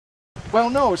Well,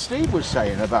 no, Steve was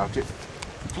saying about it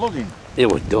flooding. It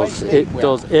does. It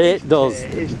does. It does.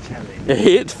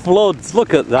 It floods.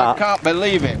 Look at that. I can't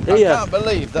believe it. Yeah. I can't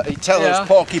believe that he tells us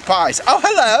porky pies. Oh,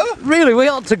 hello. Really, we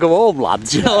ought to go home,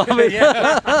 lads. You know what I mean?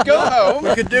 Go home.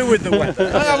 We could do with the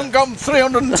weather. I haven't gone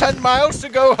 310 miles to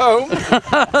go home.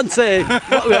 And say,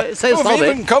 We've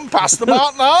even come past the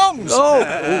Martin Arms.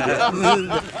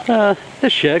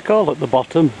 This shake hole at the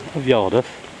bottom of Yordas,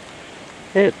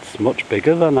 it's much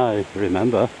bigger than I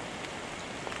remember.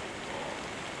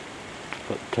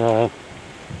 But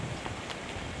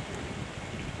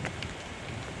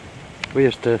we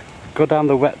used to go down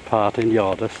the wet part in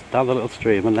Yordas, down the little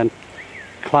stream, and then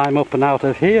climb up and out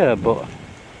of here, but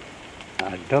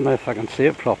I don't know if I can see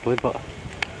it properly, but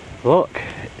look,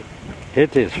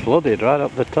 it is flooded right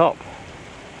up the top.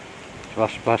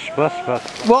 Splash, splash, splash, splash.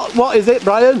 What is it,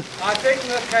 Brian? I think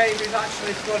the cave is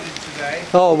actually flooded today.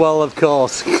 Oh well, of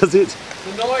course, because it's...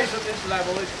 The noise at this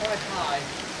level is quite high.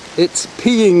 It's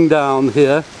peeing down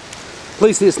here. At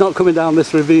least it's not coming down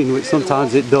this ravine, which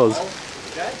sometimes it does.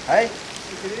 Hey? You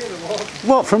can hear the water.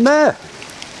 What, from there?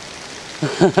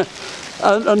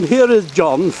 and here is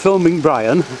John filming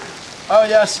Brian. Oh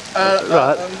yes,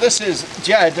 right. And this is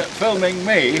Jed filming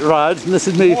me. Right, and this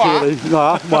is me feeling.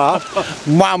 Mwah,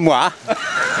 mwah.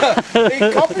 He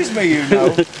copies me, you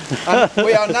know. And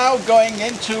we are now going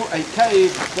into a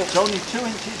cave that's only 2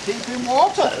 inches deep in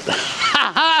water.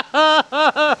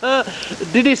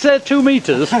 Did he say 2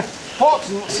 meters?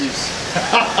 Portlances.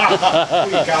 Well,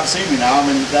 you can't see me now, I'm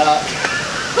in the dark.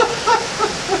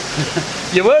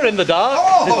 You were in the dark.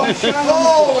 Oh, we've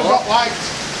got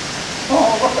lights.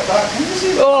 Oh, look at that. Can you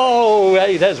see that? Oh,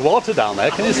 hey, there's water down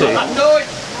there. Can you see? No,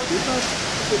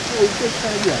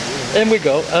 In we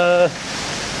go.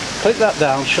 Click that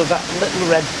down, shove that little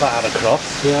red bar across.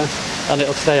 Yeah. And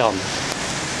it'll stay on.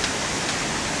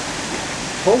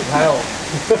 Oh hell.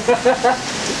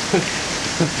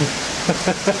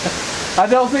 I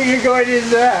don't think you're going in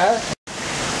there.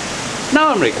 Now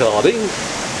I'm recording.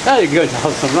 Now you're going to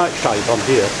have some right shite on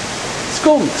here.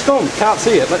 Scum, can't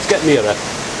see it. Let's get nearer.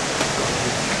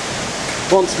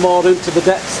 Once more into the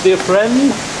depths, dear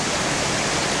friend.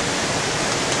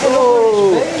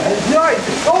 Oh! No,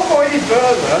 don't go any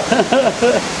further.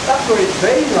 That's where it's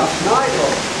been last night,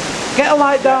 look. Get a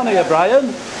light down here,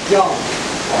 Brian. John,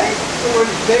 hey, that's where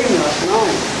it's been last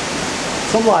night.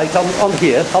 Some light on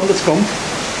here, on the scum.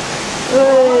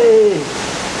 Hey!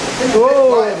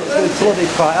 Whoa, it's been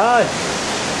flooded quite high.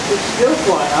 It's still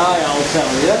quite high, I'll tell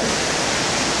you.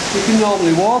 You can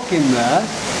normally walk in there.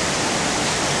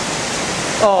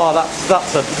 Oh,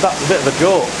 that's a bit of a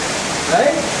joke.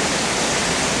 Hey?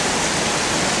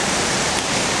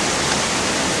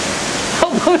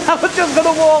 I was just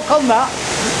going to walk on that.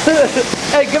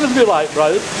 Hey, give us your light,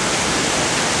 Brian.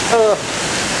 Oh,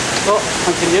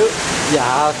 continue.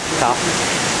 Yeah, tap.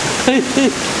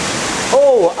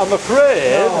 Oh, I'm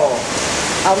afraid. No.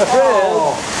 I'm afraid.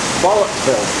 Oh,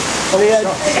 Bollocksville.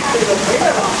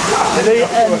 The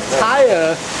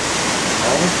entire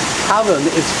cavern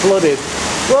is flooded.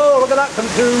 Whoa, look at that coming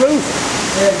through the roof.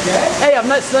 Yeah. Hey, I've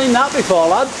not seen that before,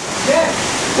 lads. Yeah.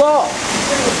 What?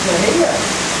 Here.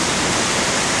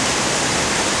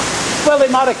 Well,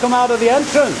 it might have come out of the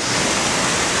entrance.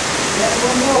 Yeah,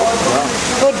 well, no.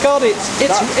 Good God,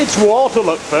 it's water,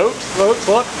 look, folks. Folks,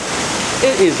 look.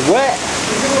 It is wet.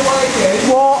 You're going to wade in.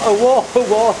 Water. You're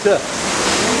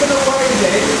going to wade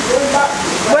in. Go back.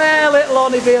 Well, it'll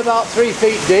only be about 3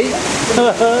 feet deep.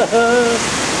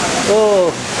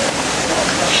 Oh,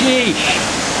 sheesh.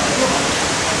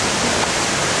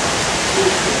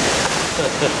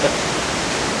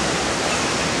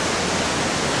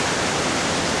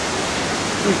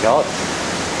 Oh God.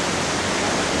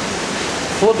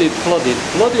 Flooded.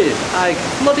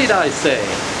 Flooded, I say.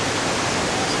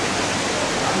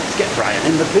 Let's get Brian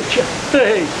in the picture.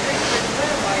 Hey.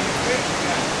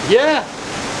 Yeah.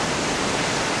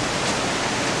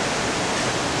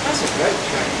 That's a great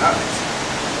train, that is.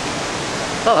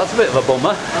 Oh, that's a bit of a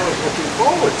bummer. I was looking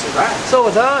forward to that. So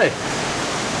was I.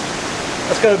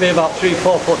 That's going to be about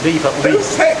 3-4 foot deep at Who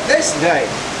least. picked this day?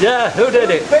 Yeah, who did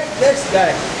it? Who picked this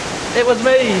day? It was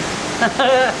me.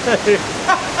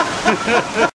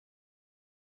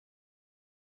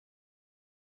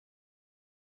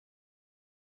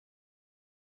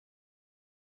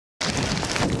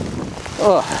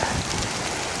 Oh.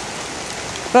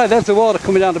 Right, there's the water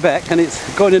coming down the beck, and it's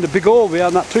going in a big hole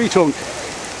behind that tree trunk.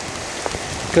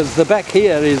 Because the beck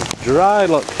here is dry,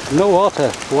 look, no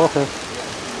water.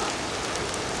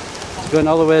 It's going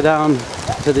all the way down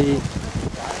to the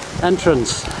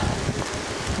entrance.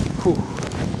 Whew.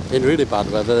 In really bad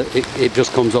weather, it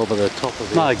just comes over the top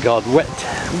of it. My God, wet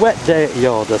wet day at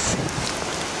Yordas.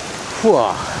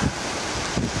 Whoa.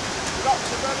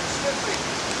 Rocks are very slippery.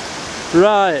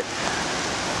 Right.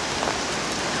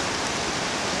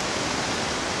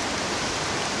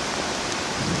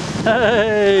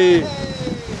 Hey!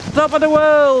 Top of the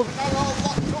world! Not all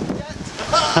locked up yet.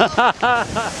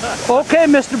 Okay,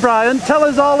 Mr. Brian, tell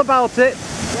us all about it.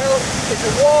 Well, it's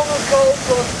a warm and cold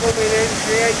front coming in,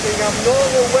 creating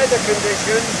abnormal weather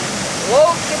conditions,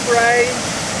 loads of rain,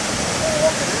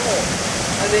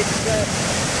 and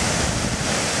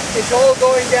it's all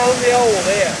going down the hole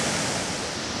here.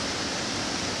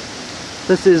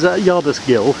 This is Yordas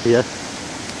Gill here.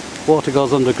 Water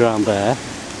goes underground there.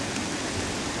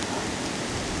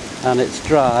 And it's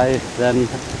dry then,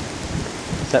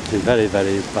 except in very,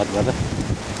 very bad weather.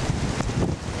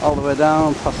 All the way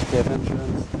down past the cave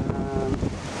entrance and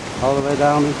all the way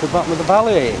down into the bottom of the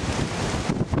valley,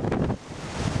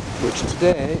 which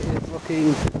today is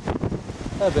looking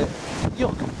a bit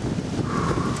yuck.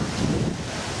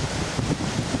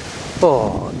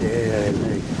 Oh dear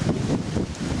me.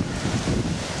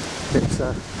 It's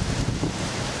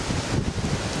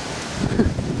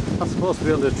I'm supposed to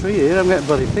be under a tree here, I'm getting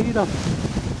bloody feed on.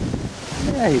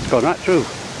 Yeah, he's gone right through.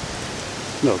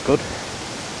 No good.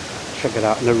 Check it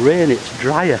out, in the rain it's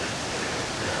drier.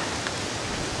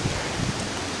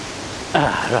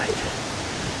 Ah, right.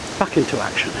 Back into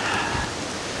action.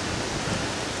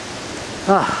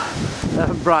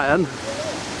 Brian.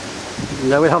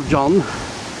 Now we have John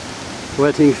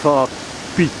waiting for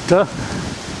Peter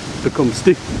to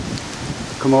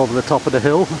come over the top of the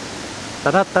hill.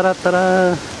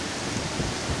 Ta-da-ta-da-ta-da.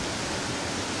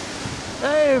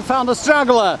 Hey, we found a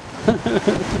straggler!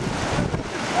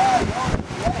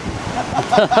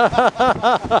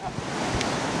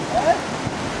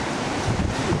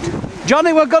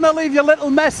 Johnny, we're going to leave you a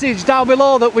little message down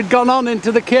below that we'd gone on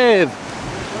into the cave.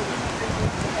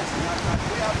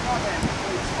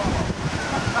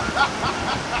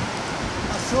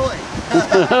 I saw it.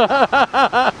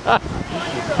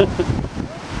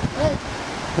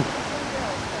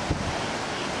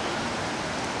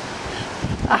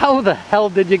 How the hell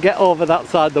did you get over that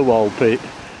side of the wall, Pete?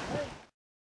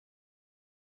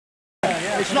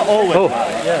 It's not always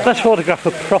yeah. Let's photograph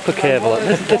a proper cave.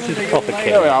 This is a proper cave.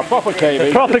 There we are, proper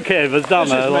caving. Proper cavers down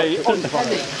there. This is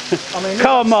me.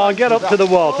 Come on, get up to the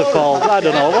waterfalls. I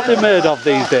don't know what they're made of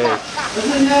these days. Doesn't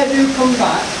the hairdo come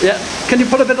back? Yeah. Can you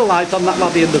put a bit of light on that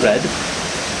laddie in the red?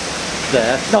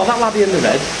 There. No, that laddie in the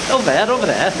red. Over there.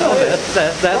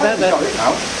 There. There.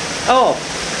 Oh.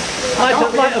 Light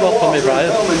them up for me,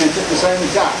 Brian. Filming it at the same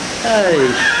time.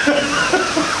 Hey.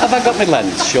 Have I got my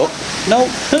lens shut? No.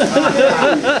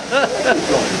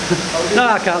 No,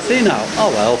 I can't see now. Oh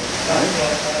well.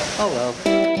 Oh well.